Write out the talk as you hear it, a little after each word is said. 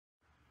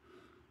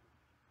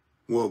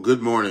Well,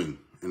 good morning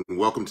and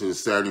welcome to the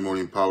Saturday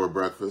Morning Power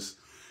Breakfast.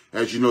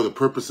 As you know, the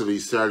purpose of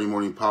these Saturday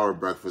Morning Power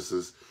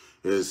Breakfasts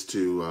is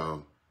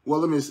to,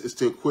 is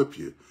to equip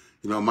you.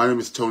 My name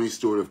is Tony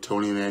Stewart of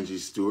Tony and Angie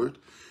Stewart.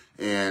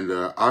 And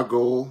our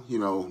goal,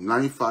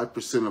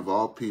 95% of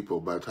all people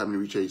by the time they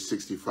reach age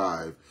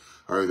 65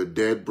 are either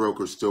dead, broke,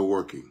 or still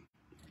working.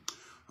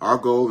 Our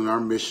goal and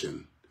our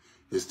mission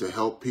is to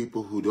help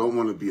people who don't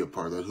want to be a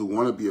part of that, who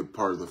want to be a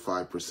part of the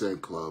 5%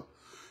 club,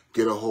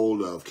 get a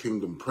hold of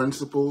kingdom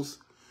principles,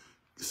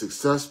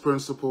 success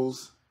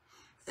principles,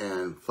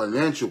 and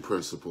financial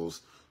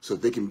principles so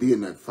that they can be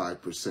in that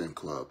 5%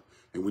 club.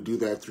 And we do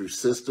that through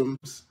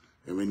systems.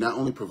 And we not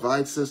only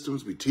provide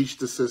systems, we teach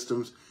the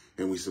systems,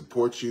 and we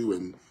support you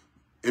in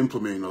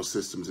implementing those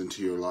systems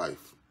into your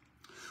life.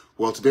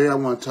 Well, today I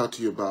want to talk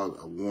to you about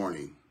a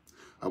warning.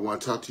 I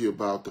want to talk to you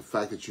about the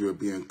fact that you are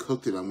being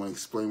cooked, and I want to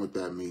explain what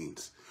that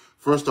means.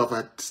 First off, I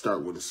have to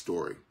start with a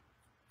story.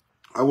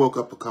 I woke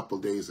up a couple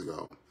of days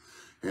ago,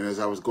 and as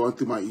I was going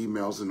through my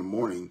emails in the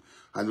morning,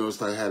 I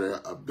noticed I had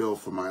a bill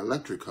for my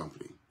electric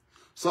company.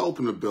 So I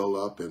opened the bill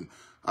up, and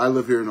I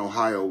live here in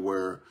Ohio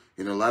where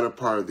in the latter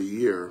part of the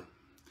year,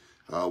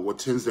 what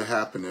tends to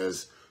happen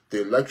is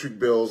the electric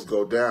bills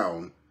go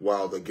down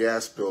while the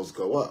gas bills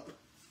go up.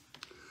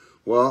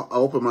 Well, I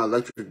opened my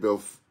electric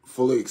bill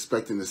fully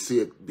expecting to see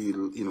it be,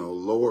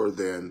 lower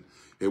than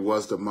it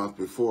was the month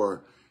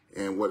before.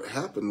 And what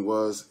happened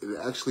was it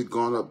actually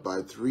gone up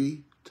by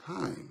 3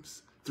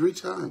 times. 3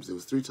 times. It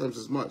was 3 times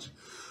as much.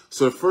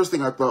 So the first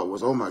thing I thought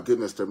was, oh my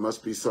goodness, there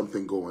must be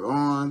something going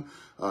on.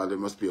 There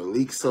must be a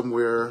leak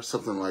somewhere,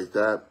 something like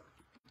that.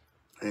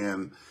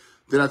 And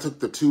then I took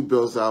the 2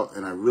 bills out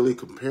and I really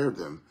compared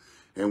them.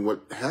 And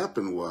what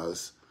happened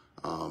was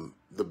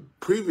the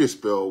previous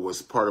bill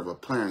was part of a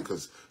plan,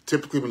 because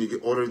typically when you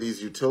order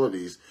these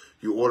utilities,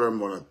 you order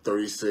them on a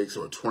 36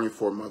 or a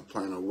 24-month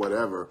plan or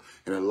whatever,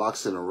 and it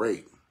locks in a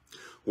rate.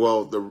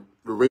 Well, the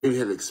rate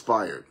had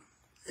expired.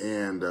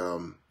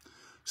 And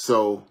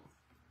so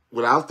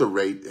without the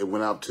rate, it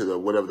went out to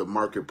whatever the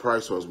market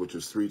price was, which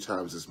was 3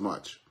 times as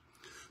much.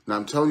 Now,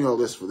 I'm telling you all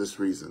this for this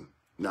reason.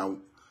 Now,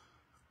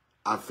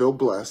 I feel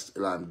blessed,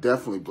 and I'm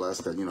definitely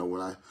blessed that,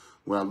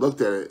 when I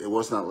looked at it, it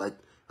was not like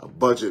a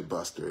budget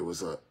buster. It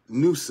was a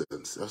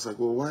nuisance. I was like,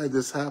 well, why did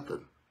this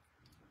happen?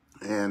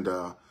 And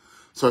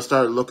so I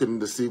started looking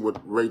to see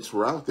what rates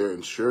were out there,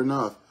 and sure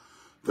enough,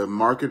 the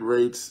market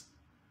rates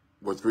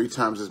were 3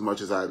 times as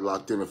much as I had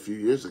locked in a few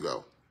years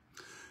ago.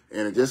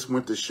 And it just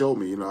went to show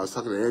me, I was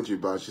talking to Angie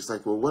about it. She's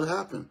like, well, what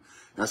happened?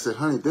 And I said,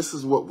 honey, this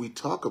is what we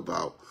talk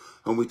about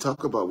when we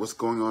talk about what's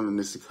going on in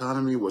this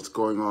economy, what's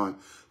going on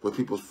with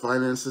people's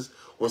finances,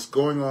 what's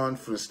going on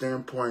from the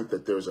standpoint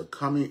that there's a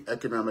coming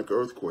economic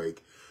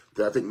earthquake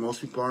that I think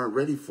most people aren't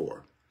ready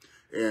for.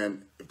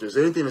 And if there's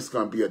anything that's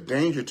going to be a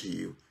danger to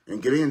you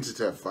and getting into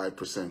that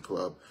 5%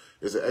 club,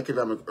 is an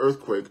economic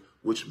earthquake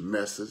which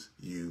messes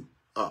you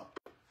up.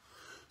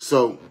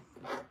 So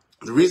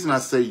the reason I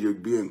say you're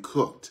being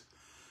cooked,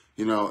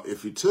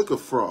 if you took a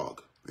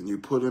frog and you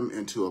put him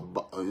into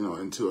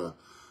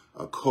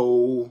a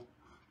cold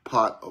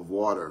pot of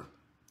water,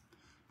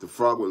 the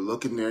frog would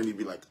look in there and he'd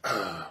be like,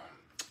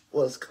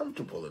 well, it's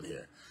comfortable in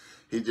here.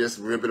 He'd just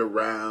ribbit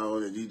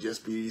around and he'd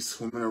just be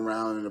swimming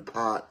around in the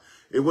pot.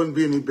 It wouldn't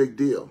be any big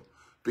deal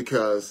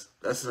because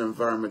that's an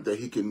environment that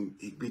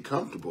he'd be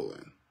comfortable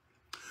in.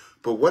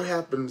 But what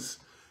happens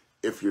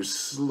if you're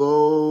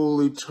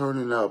slowly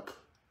turning up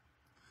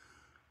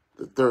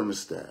the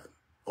thermostat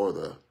or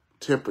the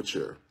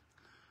temperature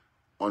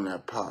on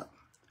that pot,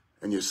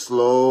 and you're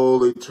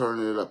slowly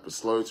turning it up and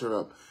slowly turn it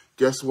up?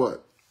 Guess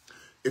what?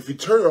 If you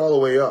turn it all the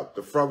way up,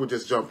 the frog would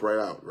just jump right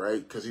out,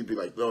 right? Because he'd be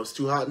like, no, it's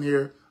too hot in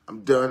here.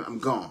 I'm done. I'm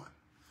gone.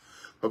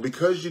 But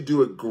because you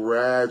do it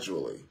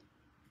gradually,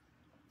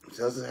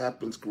 because it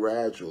happens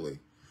gradually,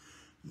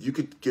 you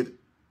could get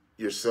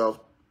yourself,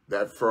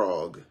 that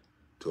frog,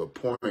 to a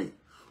point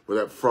where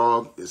that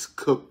frog is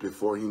cooked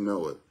before he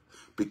know it,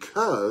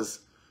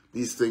 because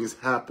these things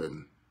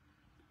happen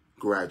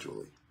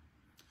gradually.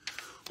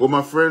 Well,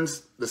 my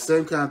friends, the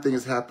same kind of thing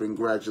is happening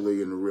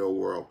gradually in the real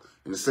world.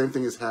 And the same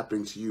thing is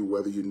happening to you,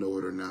 whether you know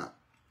it or not.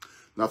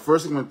 Now,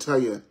 first I'm going to tell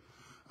you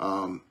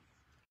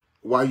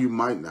why you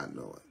might not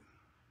know it.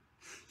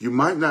 You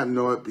might not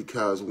know it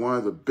because one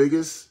of the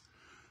biggest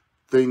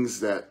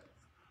things that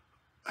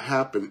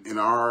happen in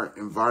our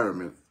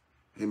environment,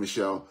 hey,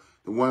 Michelle,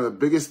 one of the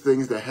biggest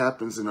things that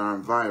happens in our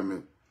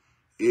environment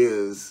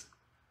is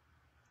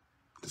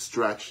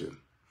distraction.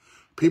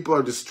 People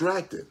are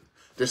distracted.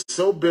 They're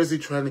so busy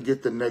trying to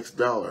get the next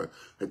dollar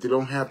that they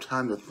don't have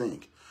time to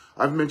think.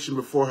 I've mentioned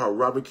before how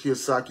Robert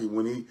Kiyosaki,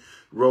 when he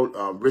wrote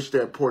Rich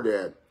Dad, Poor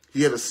Dad,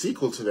 he had a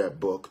sequel to that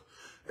book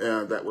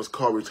that was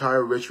called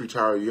Retire Rich,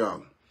 Retire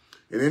Young.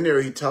 And in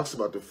there, he talks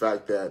about the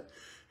fact that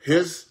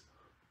his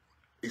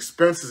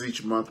expenses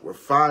each month were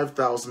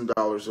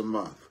 $5,000 a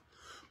month.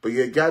 But he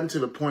had gotten to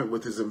the point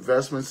with his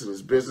investments and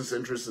his business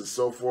interests and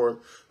so forth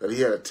that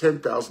he had a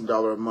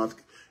 $10,000 a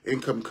month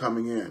income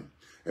coming in.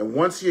 And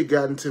once he had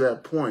gotten to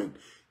that point,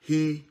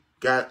 he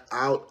got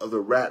out of the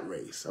rat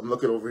race. I'm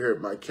looking over here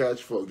at my cash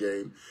flow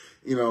game.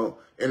 You know,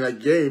 in that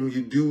game,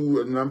 you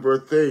do a number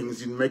of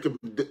things. You make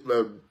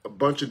a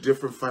bunch of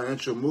different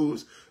financial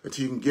moves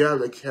until you can get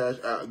out of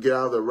the get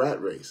out of the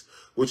rat race,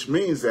 which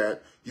means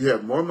that you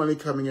have more money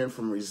coming in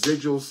from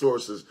residual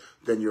sources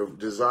than your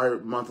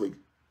desired monthly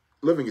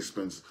living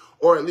expenses,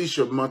 or at least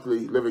your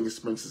monthly living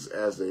expenses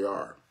as they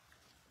are.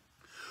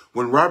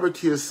 When Robert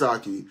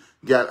Kiyosaki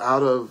got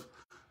out of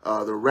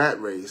the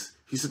rat race,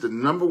 he said the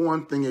number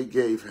one thing it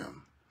gave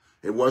him,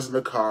 it wasn't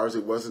the cars,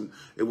 it wasn't,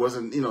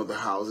 you know, the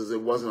houses,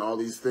 it wasn't all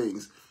these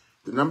things.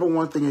 The number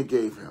one thing it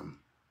gave him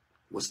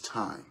was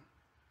time.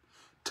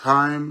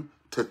 Time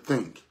to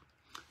think.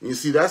 And you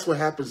see, that's what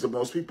happens to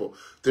most people.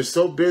 They're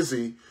so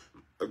busy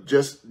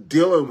just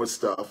dealing with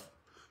stuff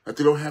that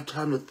they don't have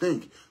time to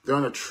think. They're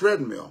on a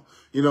treadmill.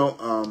 You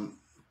know,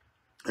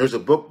 there's a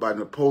book by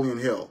Napoleon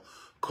Hill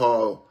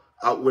called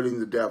Outwitting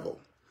the Devil.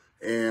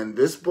 And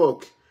this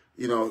book,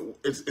 you know,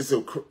 it's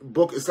a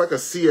book, it's like a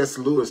C.S.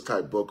 Lewis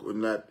type book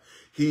in that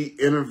he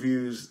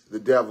interviews the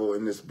devil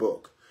in this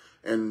book.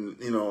 And,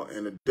 you know,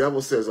 and the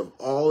devil says, of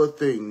all the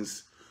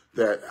things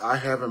that I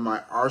have in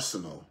my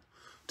arsenal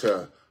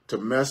to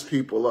mess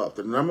people up,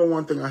 the number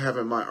one thing I have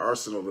in my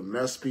arsenal to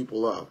mess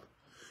people up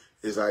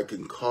is I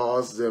can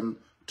cause them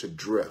to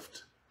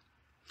drift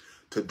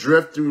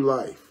through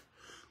life,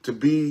 to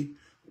be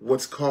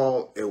what's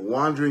called a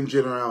wandering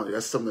generality.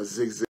 That's something that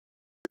Zig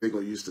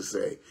Ziglar used to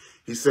say.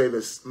 He said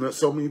that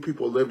so many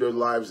people live their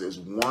lives as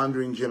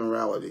wandering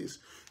generalities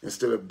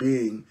instead of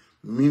being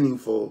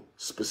meaningful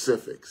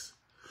specifics.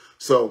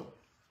 So,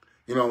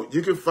 you know,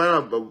 you can find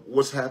out about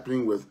what's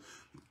happening with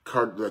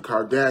the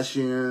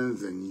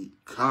Kardashians and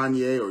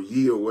Kanye or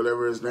Ye or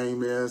whatever his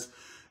name is.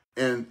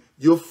 And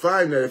you'll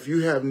find that if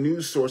you have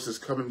news sources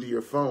coming to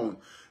your phone,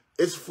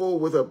 it's full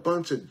with a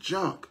bunch of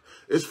junk.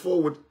 It's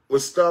full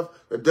with stuff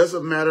that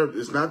doesn't matter.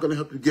 It's not going to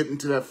help you get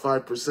into that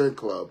 5%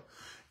 club.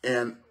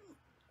 And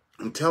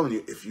I'm telling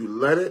you, if you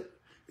let it,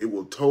 it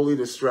will totally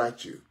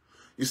distract you.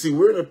 You see,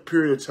 we're in a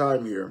period of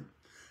time here.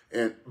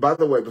 And by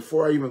the way,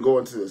 before I even go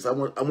into this, I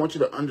want you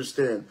to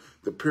understand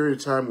the period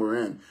of time we're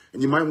in.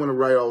 And you might want to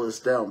write all this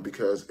down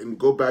and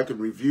go back and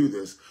review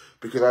this,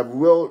 because I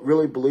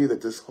really believe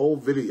that this whole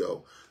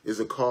video is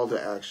a call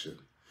to action.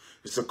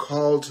 It's a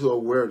call to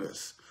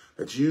awareness,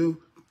 that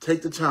you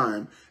take the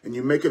time and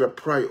you make it a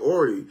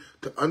priority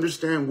to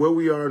understand where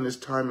we are in this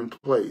time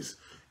and place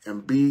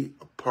and be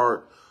a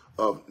part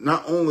of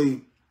not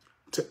only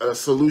a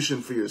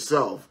solution for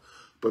yourself,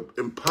 but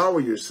empower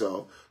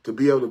yourself to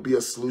be able to be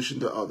a solution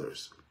to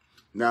others.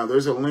 Now,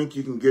 there's a link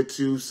you can get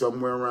to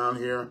somewhere around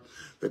here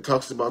that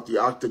talks about the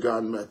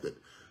Octagon method.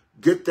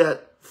 Get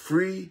that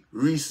free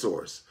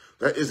resource.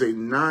 That is a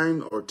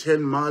 9 or 10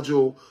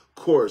 module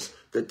course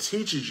that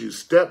teaches you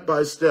step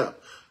by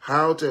step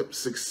how to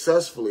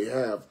successfully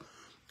have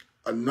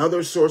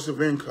another source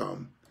of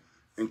income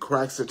in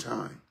cracks of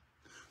time.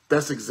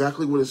 That's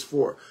exactly what it's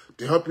for,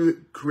 to help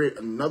you create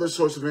another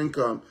source of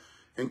income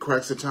in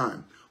cracks of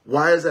time.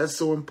 Why is that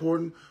so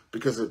important?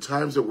 Because of the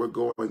times that we're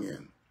going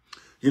in.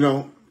 You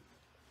know,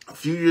 a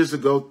few years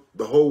ago,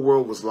 the whole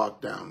world was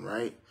locked down,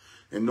 right?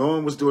 And no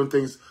one was doing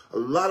things. A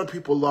lot of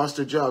people lost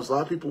their jobs. A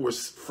lot of people were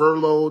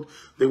furloughed.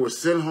 They were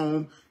sent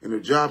home, and their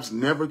jobs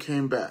never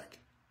came back.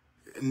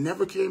 It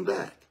never came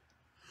back.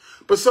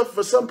 But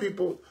for some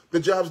people, the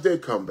jobs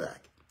did come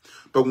back.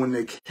 But when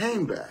they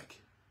came back,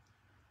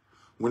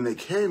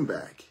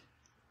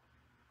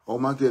 oh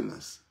my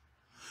goodness,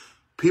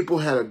 people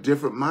had a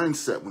different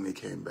mindset when they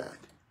came back.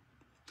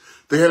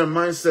 They had a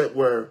mindset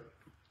where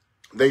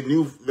they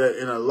knew that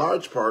in a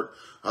large part,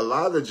 a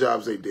lot of the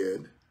jobs they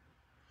did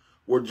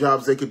were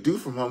jobs they could do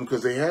from home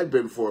because they had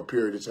been for a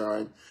period of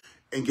time.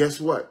 And guess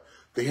what?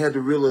 They had the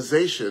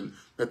realization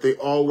that they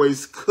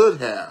always could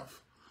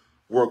have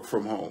worked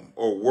from home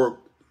or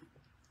worked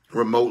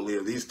remotely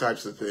or these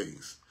types of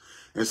things.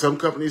 And some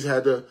companies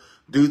had to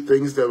do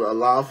things that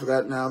allow for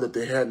that now that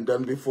they hadn't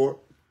done before.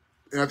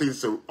 And I think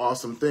it's an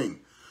awesome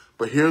thing.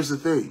 But here's the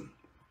thing.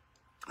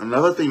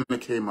 Another thing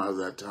that came out of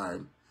that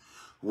time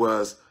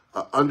was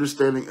an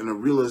understanding and a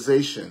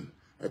realization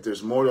that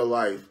there's more to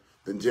life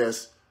than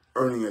just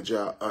earning a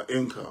job,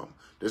 income.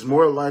 There's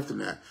more to life than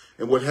that.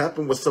 And what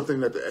happened was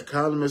something that the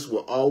economists will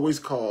always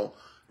call,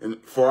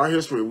 and for our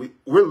history,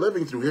 we're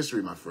living through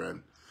history, my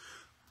friend,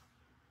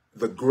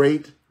 the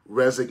Great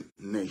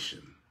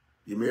Resignation.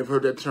 You may have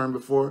heard that term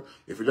before.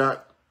 If you're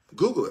not,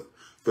 Google it.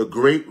 The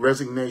Great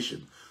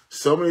Resignation.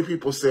 So many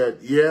people said,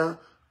 yeah,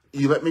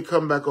 you let me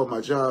come back on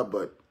my job,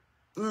 but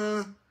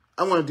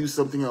I want to do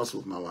something else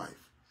with my life.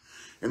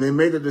 And they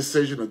made a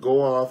decision to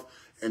go off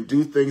and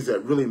do things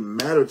that really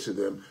matter to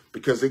them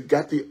because they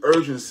got the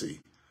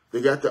urgency.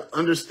 They got the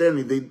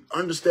understanding. They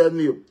understood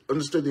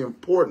the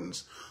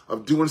importance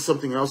of doing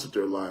something else with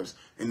their lives,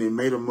 and they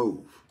made a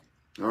move.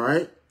 All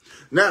right?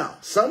 Now,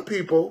 some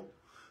people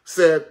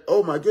said,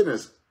 oh, my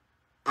goodness,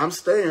 I'm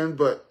staying,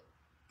 but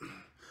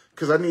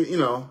because I need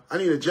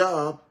a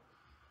job.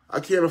 I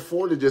can't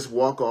afford to just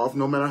walk off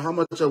no matter how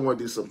much I want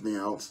to do something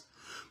else.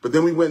 But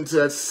then we went into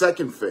that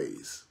second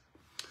phase.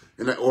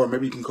 or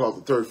maybe you can call it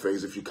the third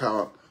phase if you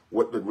count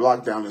what the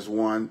lockdown is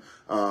 1,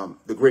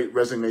 the Great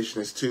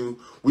Resignation is 2.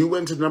 We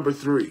went to number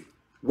 3.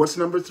 What's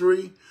number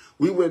 3?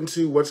 We went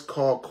into what's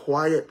called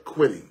quiet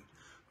quitting.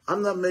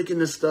 I'm not making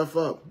this stuff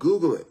up.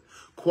 Google it.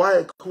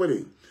 Quiet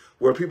quitting,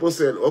 where people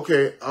said,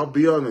 okay, I'll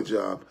be on the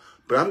job,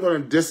 but I'm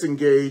going to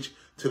disengage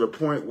to the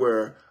point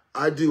where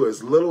I do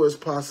as little as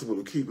possible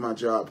to keep my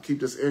job, keep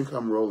this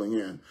income rolling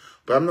in.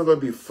 But I'm not going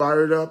to be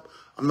fired up.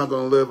 I'm not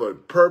going to live a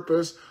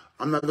purpose.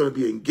 I'm not going to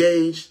be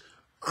engaged.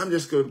 I'm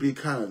just going to be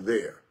kind of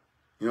there,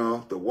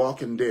 the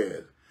walking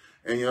dead.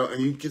 And,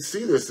 and you can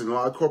see this in a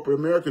lot of corporate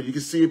America. You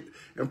can see it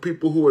in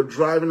people who are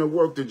driving to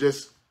work. They're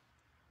just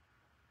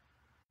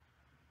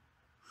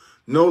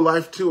no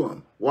life to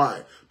them.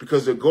 Why?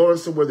 Because they're going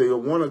somewhere they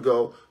don't want to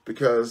go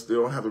because they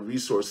don't have the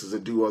resources to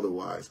do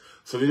otherwise.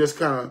 So they're just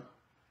kind of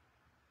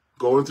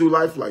going through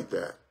life like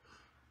that.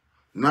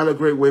 Not a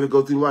great way to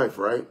go through life,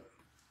 right?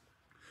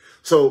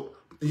 So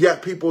you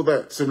got people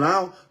so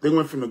now they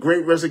went from the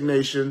Great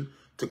Resignation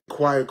to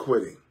quiet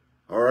quitting,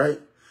 all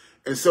right?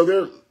 And so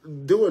they're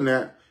doing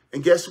that.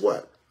 And guess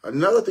what?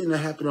 Another thing that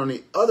happened on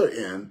the other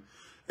end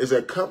is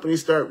that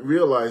companies start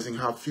realizing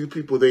how few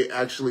people they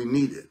actually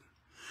needed.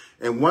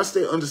 And once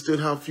they understood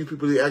how few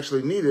people they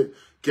actually needed,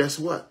 guess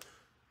what?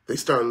 They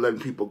started letting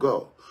people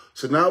go.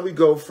 So now we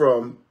go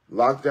from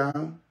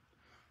lockdown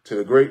to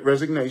the Great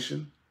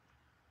Resignation,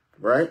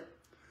 right?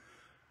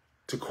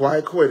 To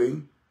quiet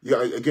quitting.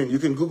 Again, you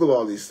can Google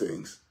all these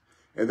things.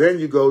 And then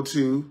you go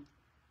to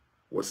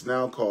what's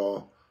now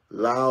called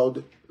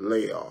loud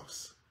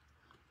layoffs.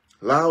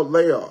 Loud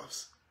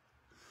layoffs.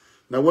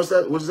 Now, what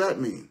does that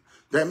mean?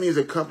 That means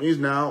that companies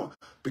now,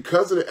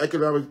 because of the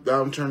economic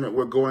downturn that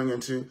we're going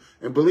into,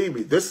 and believe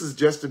me, this is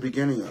just the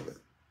beginning of it.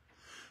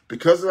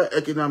 Because of the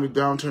economic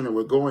downturn that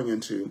we're going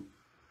into,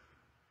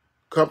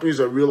 companies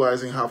are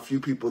realizing how few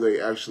people they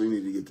actually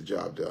need to get the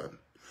job done.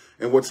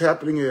 And what's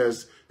happening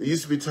is, there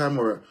used to be a time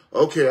where,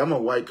 okay, I'm a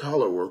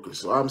white-collar worker,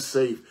 so I'm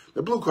safe.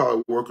 The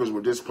blue-collar workers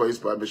were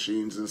displaced by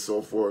machines and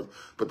so forth,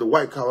 but the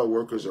white-collar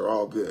workers are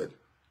all good.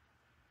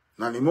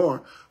 Not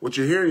anymore. What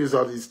you're hearing is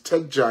all these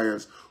tech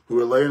giants who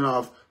are laying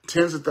off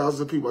tens of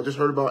thousands of people. I just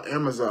heard about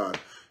Amazon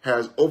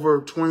has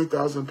over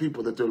 20,000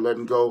 people that they're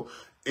letting go,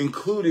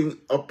 including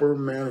upper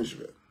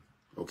management.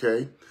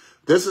 Okay?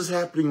 This is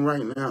happening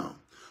right now.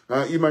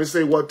 Now, you might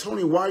say, well,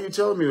 Tony, why are you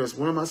telling me this?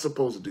 What am I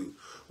supposed to do?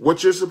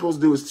 What you're supposed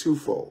to do is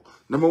twofold.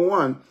 Number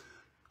one,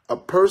 a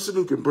person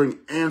who can bring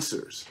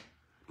answers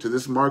to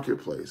this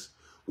marketplace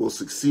will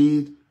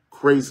succeed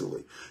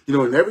crazily. In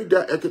every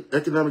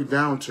economic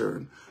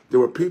downturn, there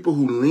were people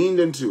who leaned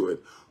into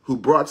it, who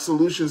brought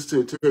solutions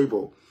to the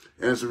table.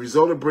 And as a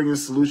result of bringing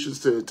solutions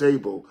to the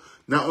table,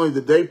 not only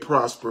did they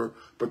prosper,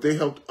 but they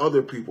helped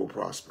other people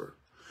prosper.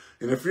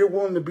 And if you're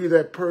willing to be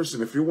that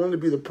person, if you're willing to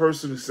be the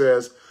person who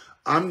says,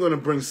 I'm going to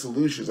bring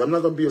solutions, I'm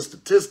not going to be a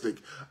statistic,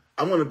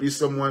 I'm going to be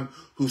someone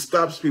who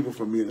stops people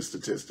from being a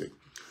statistic.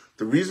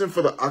 The reason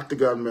for the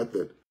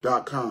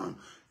octagonmethod.com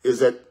is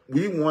that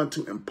we want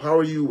to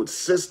empower you with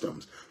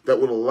systems that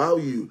will allow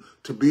you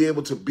to be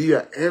able to be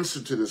an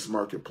answer to this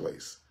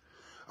marketplace.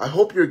 I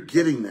hope you're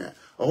getting that.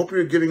 I hope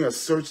you're getting a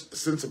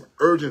sense of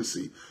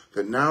urgency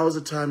that now is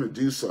the time to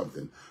do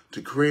something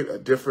to create a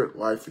different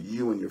life for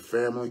you and your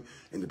family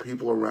and the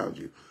people around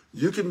you.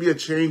 You can be a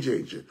change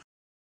agent.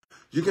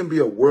 You can be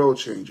a world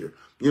changer.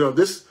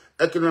 This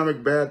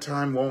economic bad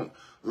time won't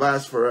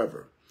last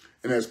forever.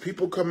 And as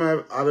people come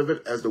out of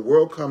it, as the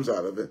world comes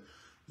out of it,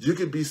 you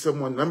can be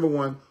someone, number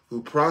one,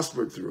 who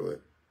prospered through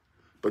it.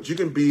 But you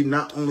can be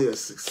not only a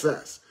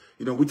success.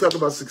 We talk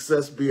about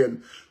success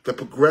being the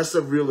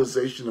progressive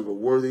realization of a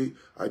worthy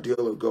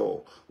ideal or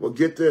goal. Well,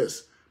 get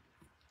this.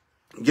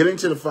 Getting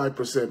to the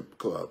 5%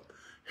 club,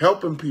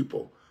 helping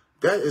people,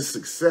 that is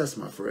success,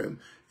 my friend.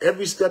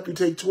 Every step you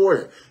take toward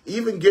it,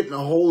 even getting a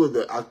hold of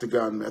the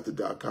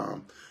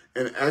octagonmethod.com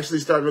and actually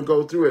starting to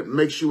go through it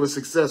makes you a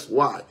success.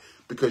 Why?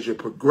 Because you're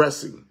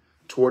progressing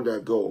toward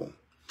that goal.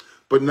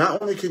 But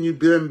not only can you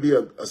then be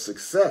a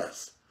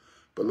success,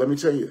 but let me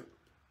tell you,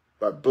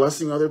 by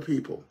blessing other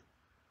people,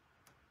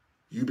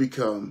 you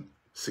become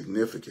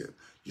significant.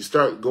 You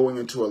start going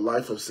into a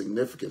life of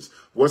significance.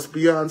 What's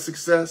beyond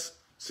success?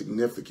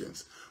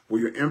 Significance,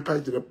 where you're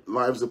impacting the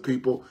lives of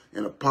people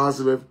in a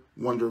positive,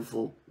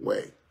 wonderful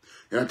way.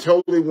 And I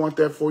totally want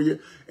that for you.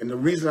 And the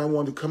reason I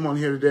wanted to come on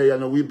here today, I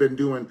know we've been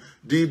doing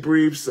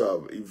debriefs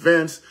of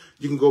events.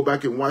 You can go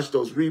back and watch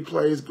those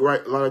replays.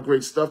 A lot of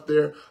great stuff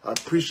there. I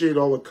appreciate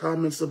all the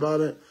comments about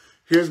it.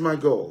 Here's my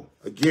goal.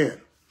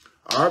 Again,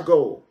 our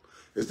goal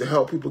is to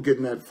help people get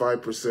in that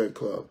 5%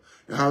 club.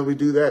 And how do we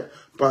do that?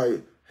 By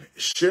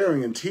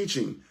sharing and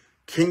teaching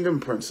kingdom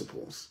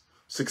principles,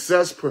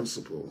 success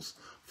principles,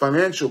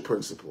 financial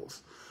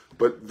principles.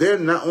 But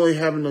then not only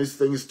having those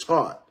things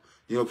taught,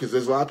 because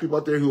there's a lot of people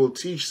out there who will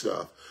teach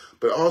stuff,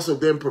 but also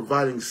then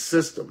providing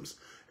systems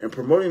and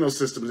promoting those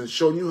systems and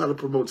showing you how to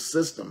promote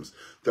systems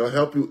that will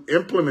help you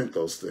implement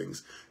those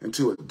things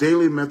into a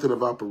daily method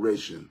of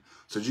operation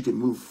so that you can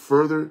move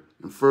further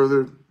and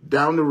further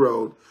down the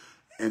road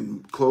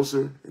and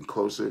closer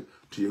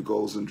to your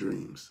goals and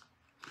dreams.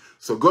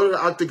 So go to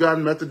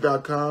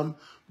octagonmethod.com.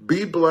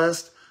 Be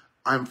blessed.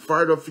 I'm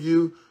fired up for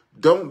you.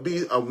 Don't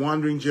be a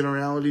wandering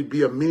generality.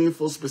 Be a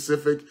meaningful,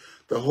 specific.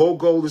 The whole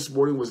goal this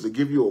morning was to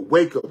give you a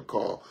wake-up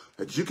call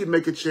that you can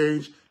make a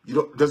change.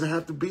 It doesn't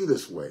have to be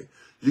this way.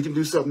 You can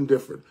do something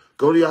different.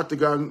 Go to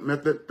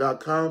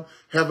octagonmethod.com.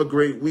 Have a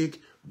great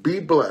week.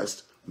 Be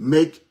blessed.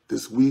 Make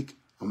this week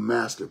a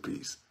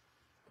masterpiece.